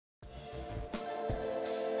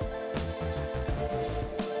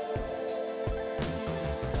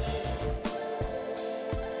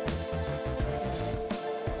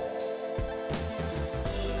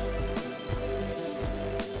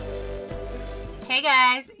Hey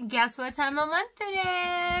guys, guess what time of month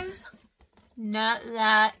it is? Not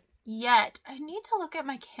that yet. I need to look at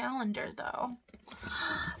my calendar though.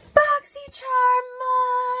 BoxyCharm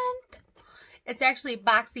month! It's actually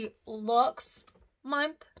BoxyLuxe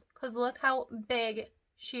month because look how big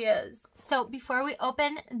she is. So before we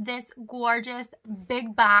open this gorgeous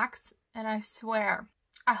big box, and I swear,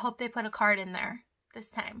 I hope they put a card in there this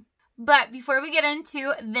time. But before we get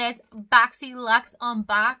into this BoxyLuxe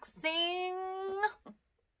unboxing,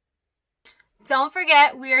 don't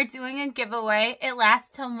forget we are doing a giveaway. It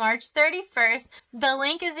lasts till March 31st. The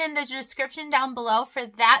link is in the description down below for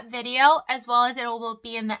that video, as well as it will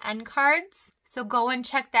be in the end cards. So go and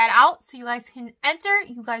check that out so you guys can enter.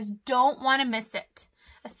 You guys don't want to miss it,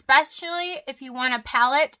 especially if you want a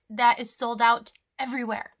palette that is sold out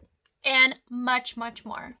everywhere. And much, much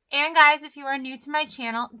more. And guys, if you are new to my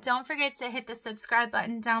channel, don't forget to hit the subscribe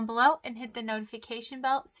button down below and hit the notification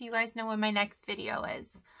bell so you guys know when my next video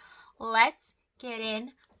is. Let's get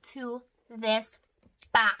into this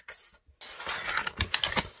box.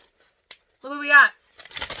 Look what we got.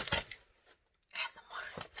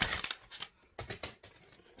 ASMR.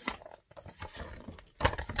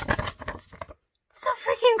 It's a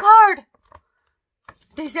freaking card.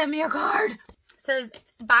 They sent me a card. It says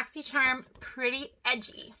BoxyCharm Pretty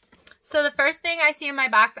Edgy. So the first thing I see in my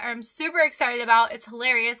box I'm super excited about. It's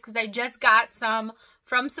hilarious because I just got some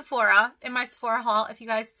from Sephora in my Sephora haul, if you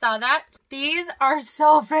guys saw that. These are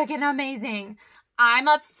so freaking amazing. I'm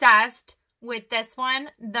obsessed with this one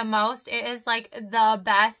the most. It is like the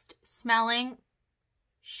best smelling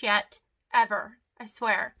shit ever. I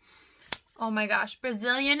swear. Oh my gosh.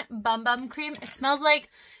 Brazilian Bum Bum Cream. It smells like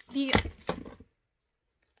the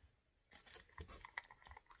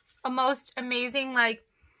most amazing like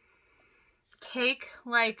cake.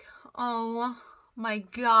 Like, oh my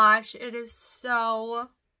gosh, it is so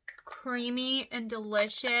creamy and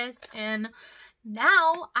delicious, and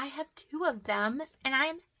now I have 2 of them and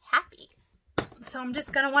I'm happy. So I'm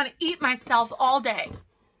just gonna want to eat myself all day.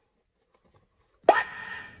 What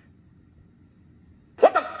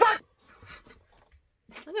the fuck?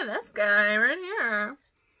 Look at this guy right here.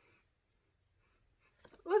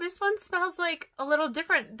 Ooh, this one smells like a little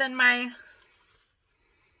different than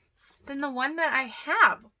the one that I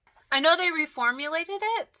have. I know they reformulated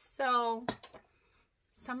it, so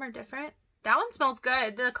some are different. That one smells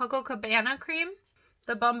good. The Coco Cabana cream.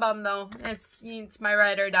 The Bum Bum though, it's my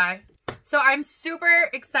ride or die. So I'm super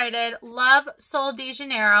excited. Love Sol de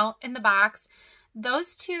Janeiro in the box.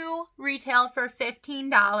 Those 2 retail for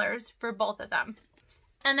 $15 for both of them.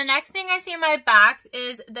 And the next thing I see in my box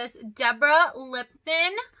is this Deborah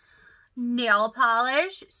Lippmann nail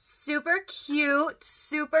polish. Super cute,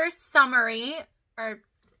 super summery, or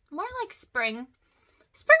more like spring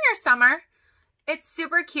or summer. It's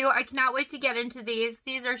super cute. I cannot wait to get into these.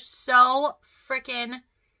 These are so freaking,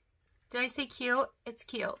 did I say cute? It's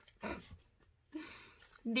cute.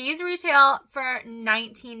 These retail for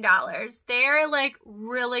 $19. They are like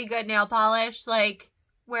really good nail polish, like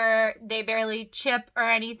where they barely chip or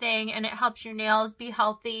anything, and it helps your nails be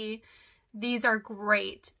healthy. These are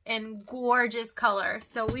great and gorgeous color.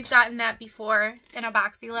 So we've gotten that before in a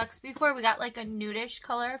BoxyLuxe before. We got like a nudish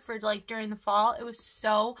color for like during the fall. It was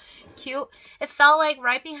so cute. It felt like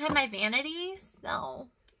right behind my vanity. So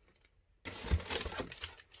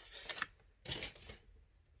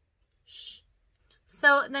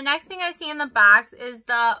the next thing I see in the box is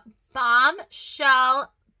the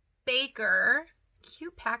Bombshell Baker.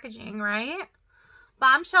 Cute packaging, right?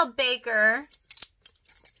 Bombshell Baker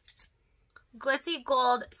glitzy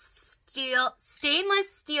gold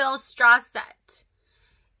stainless steel straw set.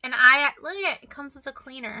 And look at it, it comes with a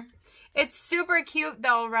cleaner. It's super cute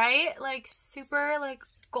though, right? Like super like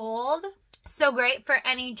gold. So great for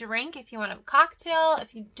any drink if you want to have a cocktail,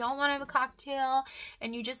 if you don't want to have a cocktail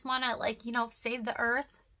and you just want to like, you know, save the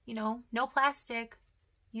earth, you know, no plastic,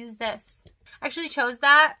 use this. I actually chose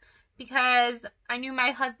that because I knew my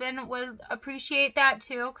husband would appreciate that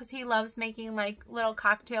too, because he loves making like little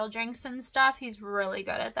cocktail drinks and stuff. He's really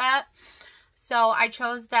good at that. So I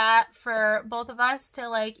chose that for both of us to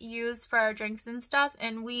like use for our drinks and stuff.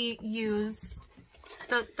 And we use,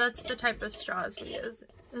 that's the type of straws we use.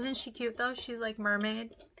 Isn't she cute though? She's like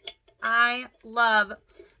mermaid. I love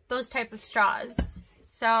those type of straws.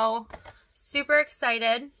 So super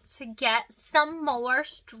excited to get some more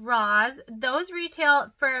straws. Those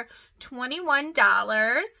retail for $21.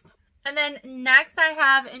 And then next I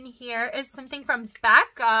have in here is something from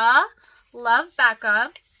Becca. Love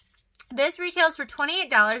Becca. This retails for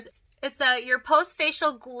 $28. It's your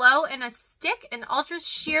post-facial glow in a stick, an ultra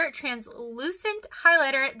sheer translucent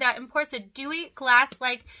highlighter that imports a dewy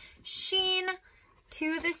glass-like sheen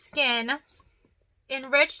to the skin.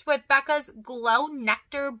 Enriched with Becca's Glow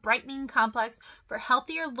Nectar Brightening Complex for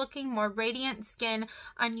healthier looking, more radiant skin.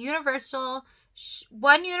 On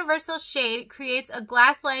one universal shade creates a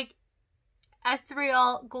glass-like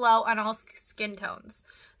ethereal glow on all skin tones.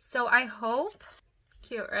 So I hope,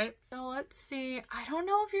 cute, right? So let's see. I don't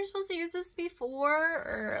know if you're supposed to use this before,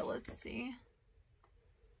 or let's see.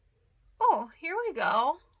 Oh, here we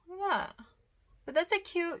go. Look at that. But that's a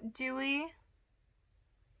cute dewy.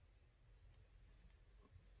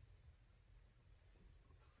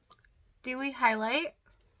 Dewy highlight.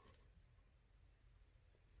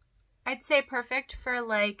 I'd say perfect for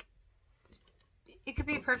like, it could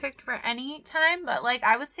be perfect for any time, but like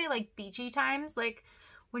I would say like beachy times, like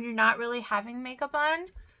when you're not really having makeup on.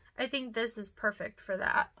 I think this is perfect for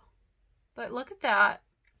that. But look at that.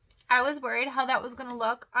 I was worried how that was going to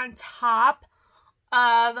look on top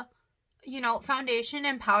of, you know, foundation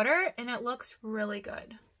and powder, and it looks really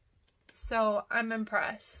good. So I'm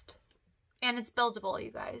impressed. And it's buildable,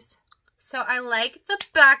 you guys. So I like the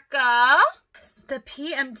Becca. The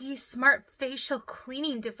PMD Smart Facial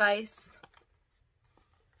Cleaning Device.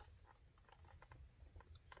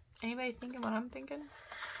 Anybody thinking what I'm thinking?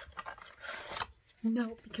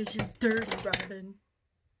 No, because you're dirty, Robin.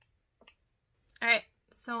 Alright,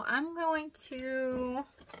 so I'm going to...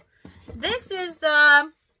 This is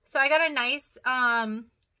the... So I got a nice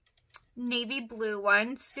navy blue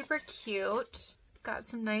one. Super cute. It's got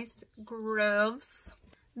some nice grooves.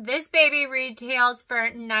 This baby retails for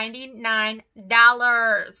 $99.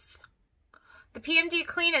 The PMD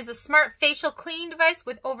Clean is a smart facial cleaning device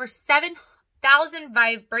with over 7,000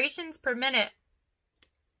 vibrations per minute.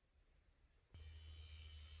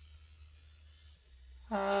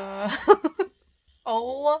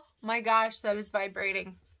 Oh my gosh, that is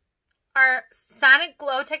vibrating. Our Sonic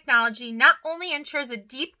Glow technology not only ensures a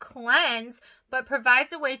deep cleanse, but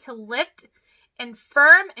provides a way to lift and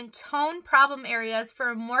firm and tone problem areas for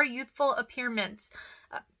a more youthful appearance.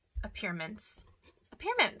 Appearance.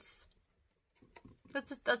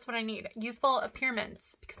 That's what I need. Youthful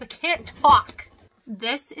appearance, because I can't talk.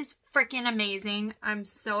 This is freaking amazing. I'm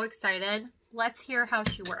so excited. Let's hear how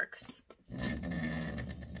she works.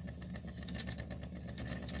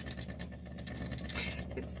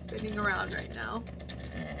 It's spinning around right now.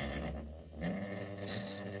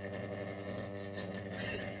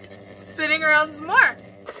 Spinning around some more.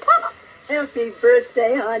 Happy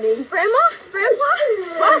birthday, honey. Grandma?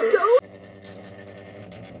 Roscoe?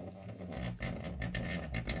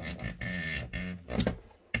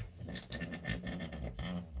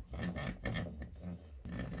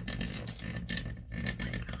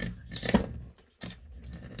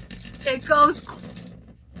 It goes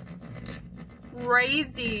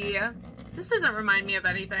crazy. This doesn't remind me of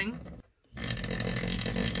anything.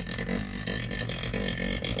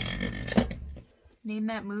 Name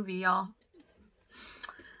that movie, y'all.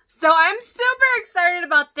 So I'm super excited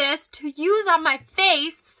about this to use on my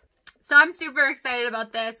face. So I'm super excited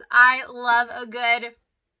about this. I love a good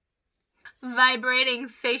vibrating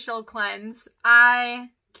facial cleanse.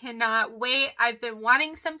 I cannot wait. I've been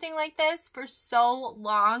wanting something like this for so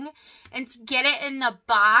long, and to get it in the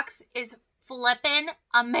box is flippin'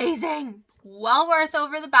 amazing. Well worth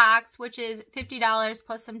over the box, which is $50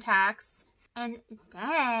 plus some tax. And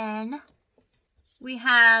then we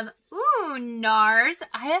have, ooh, NARS.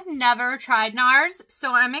 I have never tried NARS,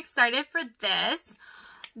 so I'm excited for this.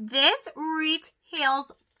 This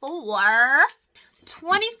retails for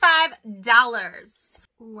 $25.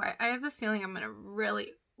 Ooh, I have a feeling I'm going to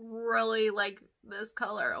really like this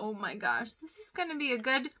color. Oh my gosh. This is going to be a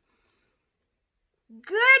good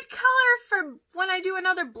color for when I do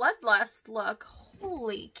another bloodlust look.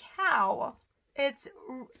 Holy cow. It's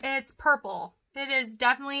purple. It is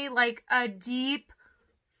definitely like a deep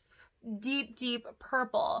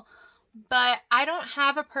purple. But I don't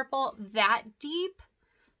have a purple that deep,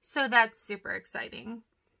 so that's super exciting.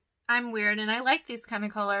 I'm weird and I like these kind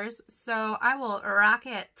of colors, so I will rock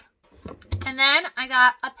it. And then I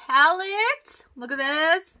got a palette. Look at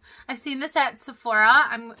this. I've seen this at Sephora.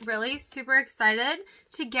 I'm really super excited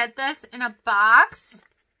to get this in a box.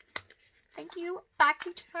 Thank you,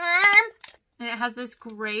 BoxyCharm. And it has this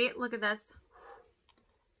great, look at this.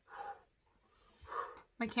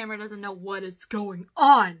 My camera doesn't know what is going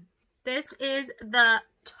on. This is the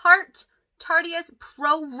Tarteus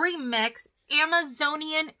Pro Remix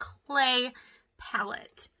Amazonian Clay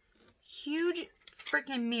Palette. Huge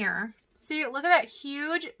freaking mirror. See, look at that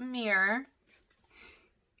huge mirror.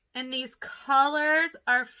 And these colors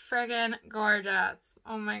are friggin' gorgeous.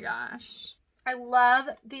 Oh my gosh. I love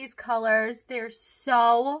these colors. They're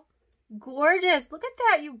so Gorgeous. Look at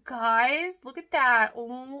that, you guys. Look at that.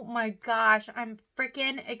 Oh my gosh. I'm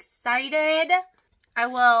freaking excited. I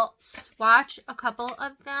will swatch a couple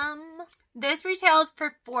of them. This retails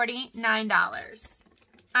for $49.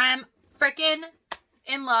 I'm freaking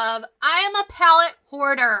in love. I am a palette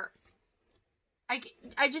hoarder.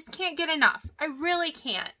 I just can't get enough. I really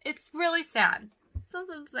can't. It's really sad. It's not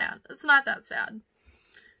that sad. It's not that sad.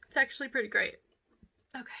 It's actually pretty great.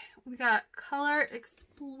 Okay, we got Color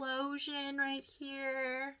Explosion right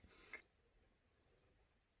here.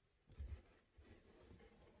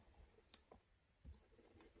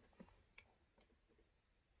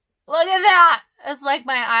 Look at that! It's like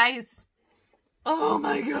my eyes. Oh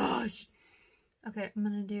my gosh. Okay, I'm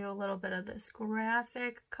gonna do a little bit of this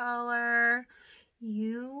graphic color.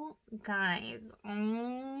 You guys. Oh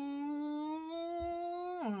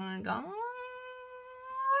my gosh.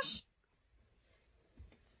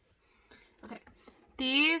 Okay,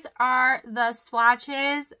 these are the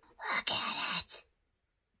swatches. Look at it.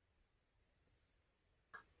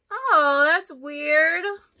 Oh, that's weird.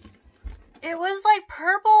 It was like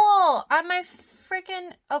purple on my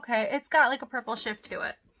freaking... Okay, it's got like a purple shift to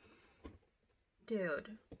it.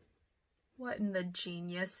 Dude, what in the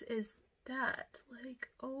genius is that? Like,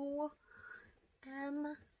 oh,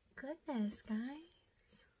 goodness, guys.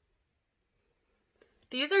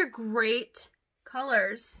 These are great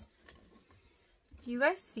colors. Do you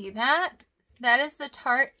guys see that? That is the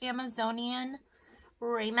Tarte Amazonian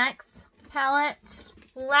Remix palette.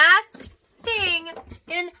 Last thing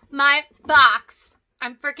in my box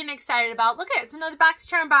I'm freaking excited about. Look at it. It's another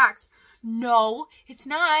BoxyCharm box. No, it's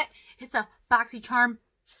not. It's a BoxyCharm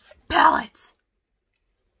palette.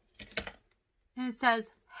 And it says,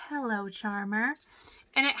 hello, Charmer.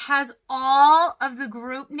 And it has all of the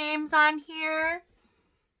group names on here.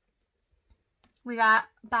 We got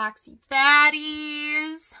Boxy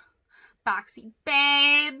Baddies, Boxy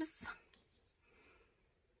Babes,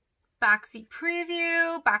 Boxy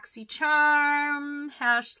Preview, BoxyCharm,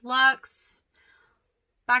 #Luxe,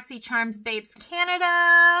 BoxyCharm's Babes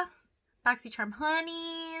Canada, BoxyCharm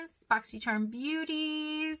Honeys, BoxyCharm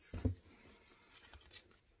Beauties.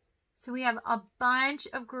 So we have a bunch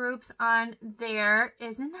of groups on there.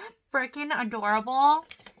 Isn't that freaking adorable?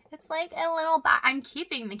 It's like a little box. I'm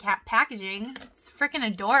keeping the packaging. It's freaking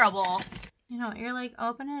adorable. You know, you're like,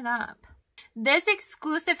 open it up. This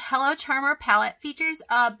exclusive Hello Charmer palette features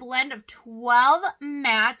a blend of 12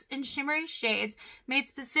 mattes and shimmery shades made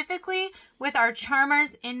specifically with our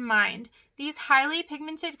charmers in mind. These highly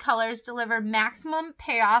pigmented colors deliver maximum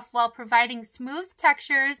payoff while providing smooth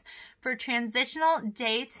textures for transitional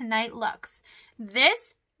day to night looks.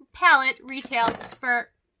 This palette retails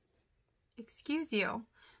for, excuse you,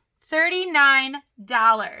 $39.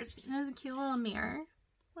 There's a cute little mirror.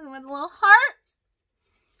 Look with a little heart.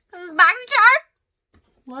 This is BoxyCharm.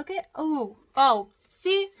 Look at, oh,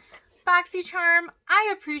 see, BoxyCharm, I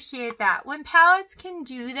appreciate that. When palettes can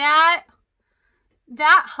do that,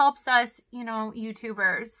 that helps us, you know,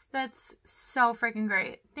 YouTubers. That's so freaking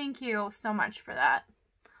great. Thank you so much for that.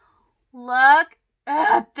 Look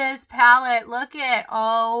at this palette. Look at,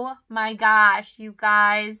 oh my gosh, you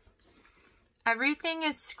guys. Everything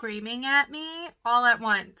is screaming at me all at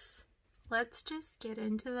once. Let's just get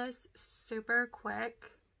into this super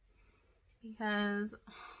quick because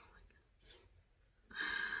oh my gosh.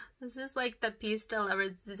 This is like the piece de la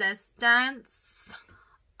resistance.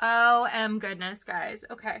 Oh, goodness, guys.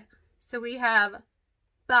 Okay, so we have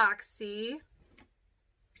Boxy,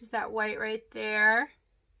 which is that white right there.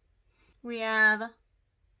 We have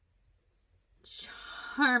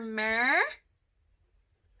Charmer.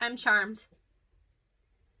 I'm charmed.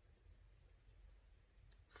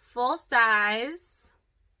 Full size,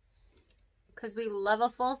 because we love a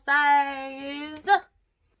full size.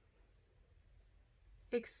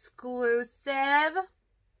 Exclusive.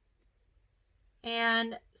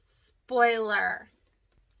 And spoiler.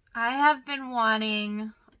 I have been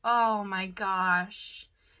wanting, oh my gosh.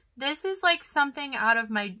 This is like something out of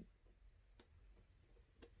my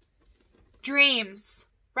dreams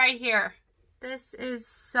right here. This is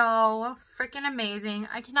so freaking amazing.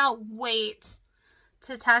 I cannot wait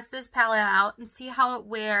to test this palette out and see how it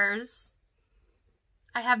wears.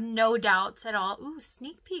 I have no doubts at all. Ooh,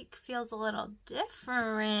 sneak peek feels a little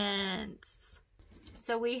different.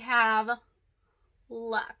 So we have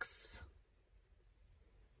Luxe.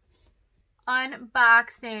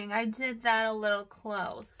 Unboxing. I did that a little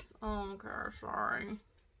close. Oh, gosh, sorry.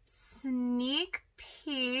 Sneak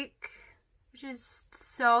peek, which is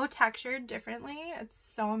so textured differently. It's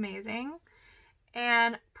so amazing.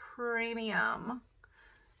 And premium.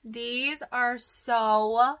 These are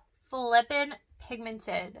so flippin'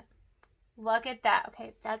 pigmented. Look at that.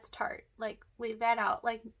 Okay, that's Tarte. Like, leave that out.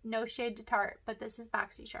 Like, no shade to Tarte, but this is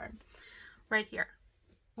BoxyCharm right here.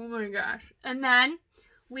 Oh my gosh. And then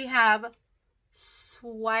we have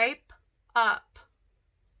Swipe Up.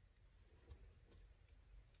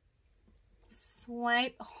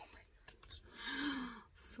 Swipe. Oh my gosh.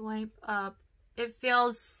 Swipe Up. It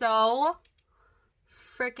feels so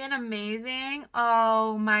freaking amazing.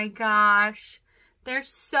 Oh my gosh. There's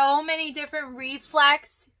so many different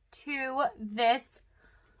reflex to this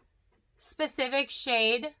specific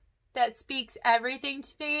shade that speaks everything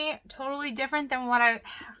to me. Totally different than what I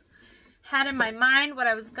had in my mind, what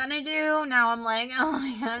I was gonna do. Now I'm like, oh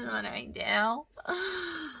my gosh, what do I do?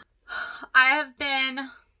 I have been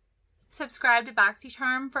subscribed to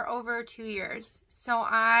BoxyCharm for over 2 years. So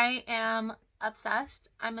I am obsessed.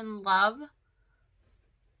 I'm in love.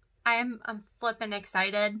 I'm flipping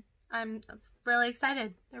excited. I'm really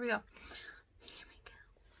excited. There we go. Here we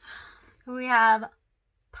go. We have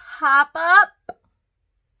Pop Up,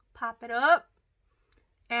 Pop It Up,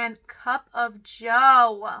 and Cup of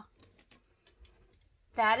Joe.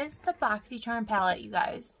 That is the BoxyCharm palette, you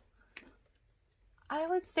guys. I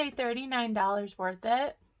would say $39 worth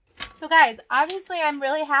it. So guys, obviously I'm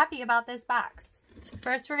really happy about this box. So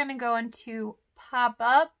first we're going to go into Pop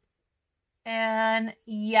Up. And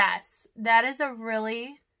yes, that is a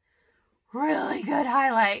really, really good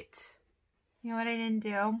highlight. You know what I didn't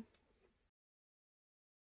do?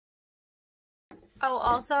 Oh,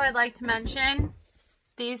 also I'd like to mention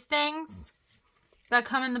these things that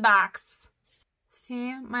come in the box.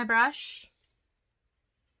 See my brush?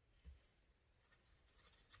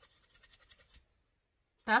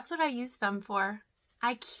 That's what I use them for.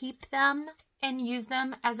 I keep them and use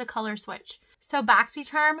them as a color switch. So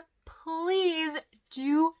BoxyCharm, please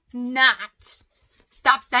do not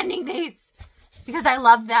stop sending these because I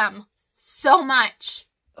love them so much.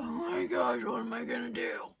 Oh my gosh, what am I gonna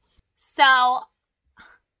do? So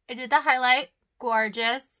I did the highlight.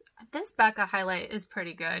 Gorgeous. This Becca highlight is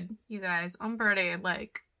pretty good, you guys. I'm pretty,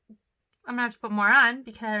 like, I'm gonna have to put more on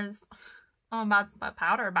because I'm about to put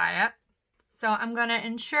powder by it. So I'm gonna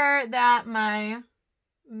ensure that my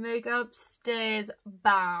makeup stays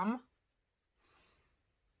bomb.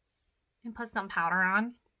 And put some powder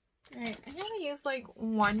on. Alright, I'm gonna use like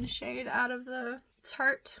one shade out of the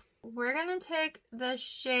Tarte. We're gonna take the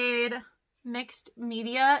shade Mixed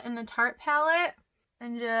Media in the Tarte palette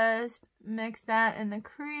and just mix that in the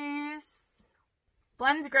crease.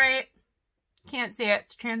 Blends great. Can't see it.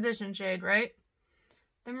 It's transition shade, right?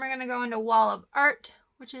 Then we're gonna go into Wall of Art,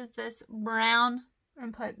 which is this brown,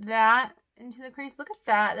 and put that into the crease. Look at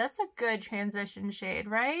that. That's a good transition shade,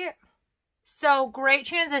 right? So great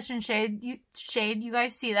transition shade. You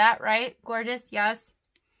guys see that, right? Gorgeous, yes.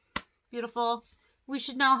 Beautiful. We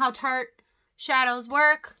should know how Tarte shadows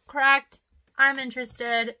work, correct? I'm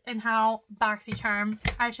interested in how BoxyCharm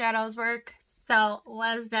eyeshadows work. So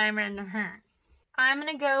let's dive into her. I'm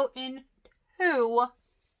going to go into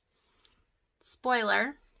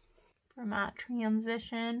Spoiler for my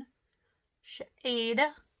transition shade.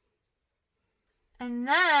 And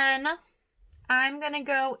then I'm going to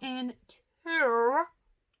go into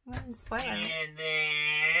Spoiler. And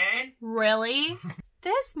then... Really?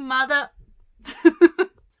 This mother...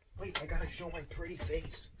 Wait, I gotta show my pretty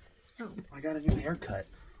face. Oh. I got a new haircut.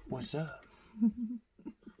 What's up?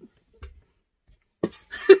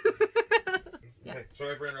 Yeah. Okay,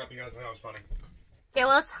 sorry for interrupting you guys. I thought it was funny. It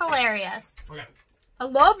was hilarious. Okay. I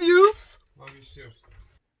love you. Love you too.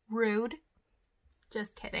 Rude.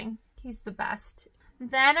 Just kidding. He's the best.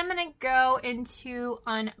 Then I'm going to go into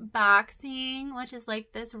unboxing, which is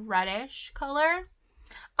like this reddish color.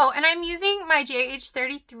 Oh, and I'm using my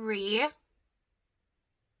JH33.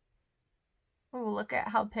 Oh, look at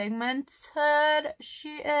how pigmented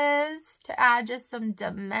she is to add just some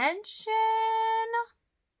dimension.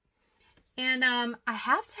 And I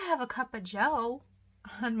have to have a cup of Joe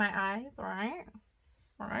on my eyes, right?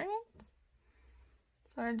 Right?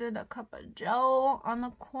 So I did a cup of Joe on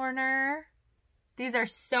the corner. These are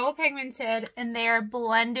so pigmented and they are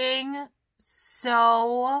blending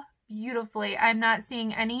so beautifully. I'm not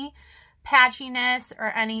seeing any patchiness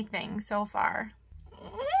or anything so far.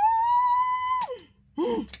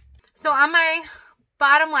 So on my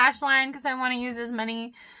bottom lash line, because I want to use as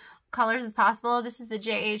many colors as possible, this is the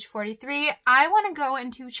JH43. I want to go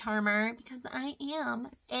into Charmer because I am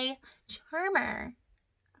a charmer.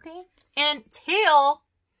 Okay? And teal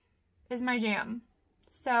is my jam.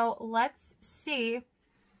 So let's see.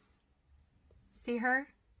 See her?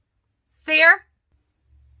 See her?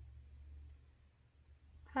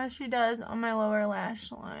 How she does on my lower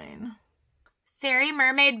lash line. Fairy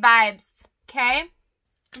mermaid vibes. Okay?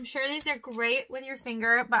 I'm sure these are great with your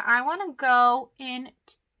finger, but I want to go into,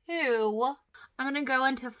 I'm going to go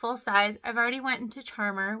into full size. I've already went into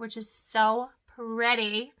Charmer, which is so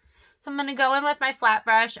pretty. So I'm going to go in with my flat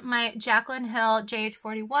brush, my Jaclyn Hill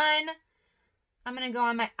JH41. I'm going to go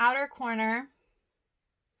on my outer corner.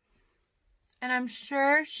 And I'm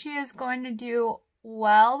sure she is going to do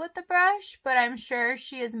well with the brush, but I'm sure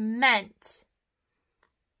she is meant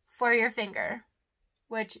for your finger,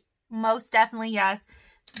 which most definitely, yes.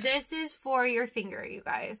 This is for your finger, you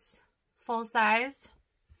guys. Full size.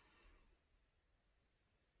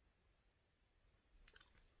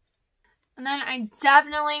 And then I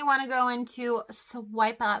definitely want to go into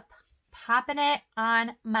Swipe Up, popping it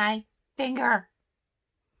on my finger.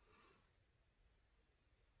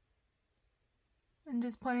 And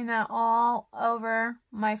just putting that all over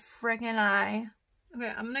my freaking eye. Okay,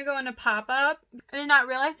 I'm going to go into Pop Up. I did not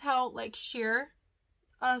realize how, like, sheer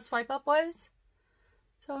Swipe Up was.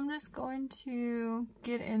 So I'm just going to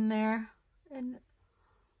get in there. And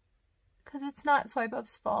because it's not Swipe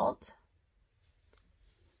Up's fault.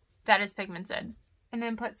 That is pigmented. And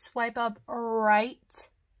then put Swipe Up right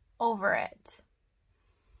over it.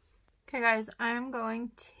 Okay, guys, I'm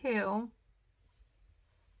going to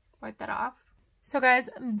wipe that off. So, guys,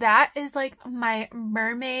 that is like my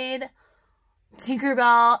mermaid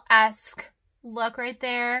Tinkerbell-esque look right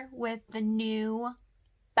there with the new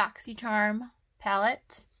BoxyCharm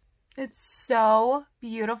palette. It's so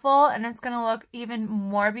beautiful, and it's going to look even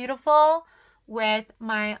more beautiful with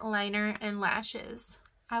my liner and lashes.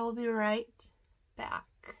 I will be right back.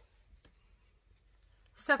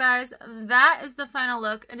 So guys, that is the final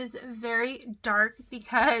look. It is very dark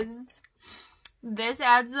because this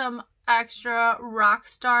adds some extra rock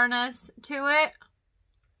starness to it.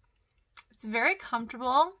 It's very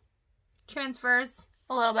comfortable. Transfers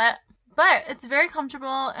a little bit, but it's very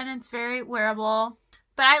comfortable and it's very wearable.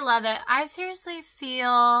 But I love it. I seriously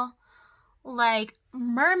feel like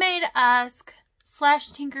mermaid-esque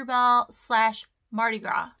slash Tinkerbell slash Mardi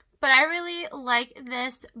Gras. But I really like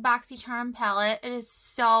this BoxyCharm palette. It is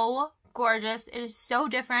so gorgeous. It is so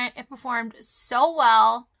different. It performed so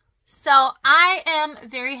well. So I am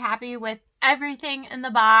very happy with everything in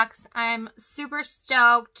the box. I'm super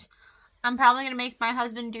stoked. I'm probably going to make my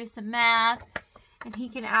husband do some math and he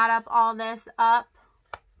can add up all this up.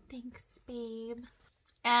 Thanks, babe.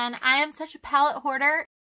 And I am such a palette hoarder.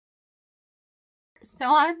 So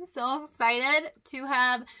I'm so excited to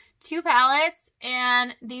have 2 palettes,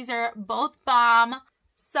 and these are both bomb.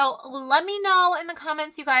 So let me know in the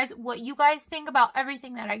comments, you guys, what you guys think about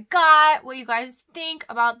everything that I got, what you guys think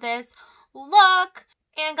about this look.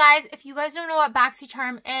 And guys, if you guys don't know what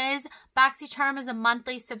BoxyCharm is a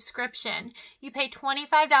monthly subscription. You pay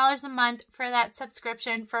 $25 a month for that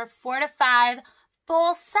subscription for 4 to 5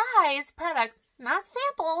 full-size products. Not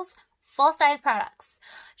samples, full-size products.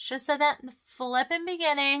 Should have said that in the flippin'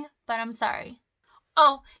 beginning, but I'm sorry.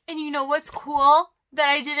 Oh, and you know what's cool? That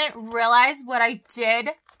I didn't realize what I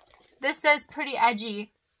did? This says pretty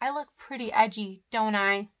edgy. I look pretty edgy, don't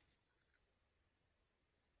I?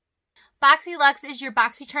 BoxyLuxe is your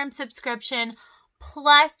BoxyCharm subscription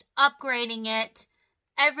plus upgrading it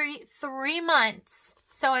every 3 months.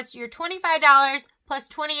 So it's your $25 plus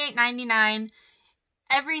 $28.99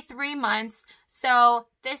 every 3 months. So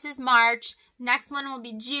this is March. Next one will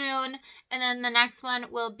be June. And then the next one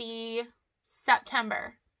will be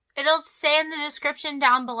September. It'll say in the description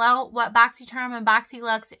down below what BoxyCharm and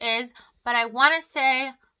BoxyLuxe is, but I want to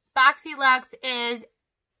say BoxyLuxe is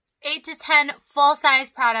 8 to 10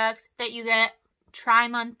 full-size products that you get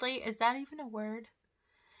tri-monthly. Is that even a word?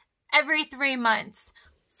 Every 3 months.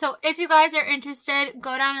 So if you guys are interested,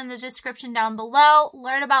 go down in the description down below,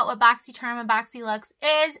 learn about what BoxyCharm and BoxyLuxe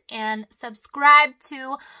is, and subscribe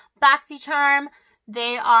to BoxyCharm.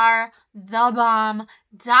 They are thebomb.com.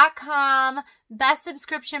 Best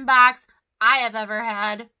subscription box I have ever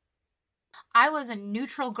had. I was a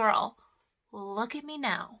neutral girl. Look at me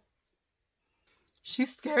now.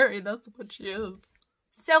 She's scary. That's what she is.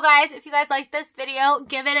 So guys, if you guys liked this video,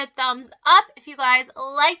 give it a thumbs up. If you guys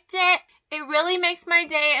liked it, it really makes my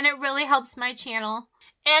day and it really helps my channel.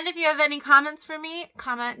 And if you have any comments for me,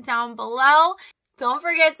 comment down below. Don't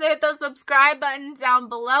forget to hit the subscribe button down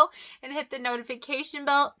below and hit the notification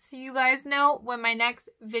bell so you guys know when my next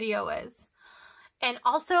video is. And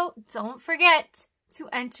also, don't forget to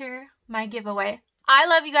enter my giveaway. I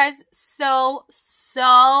love you guys so,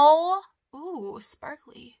 ooh,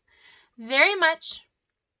 sparkly, very much.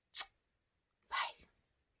 Bye.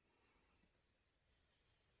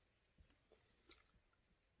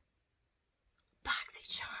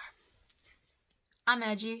 BoxyCharm. I'm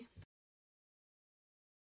edgy.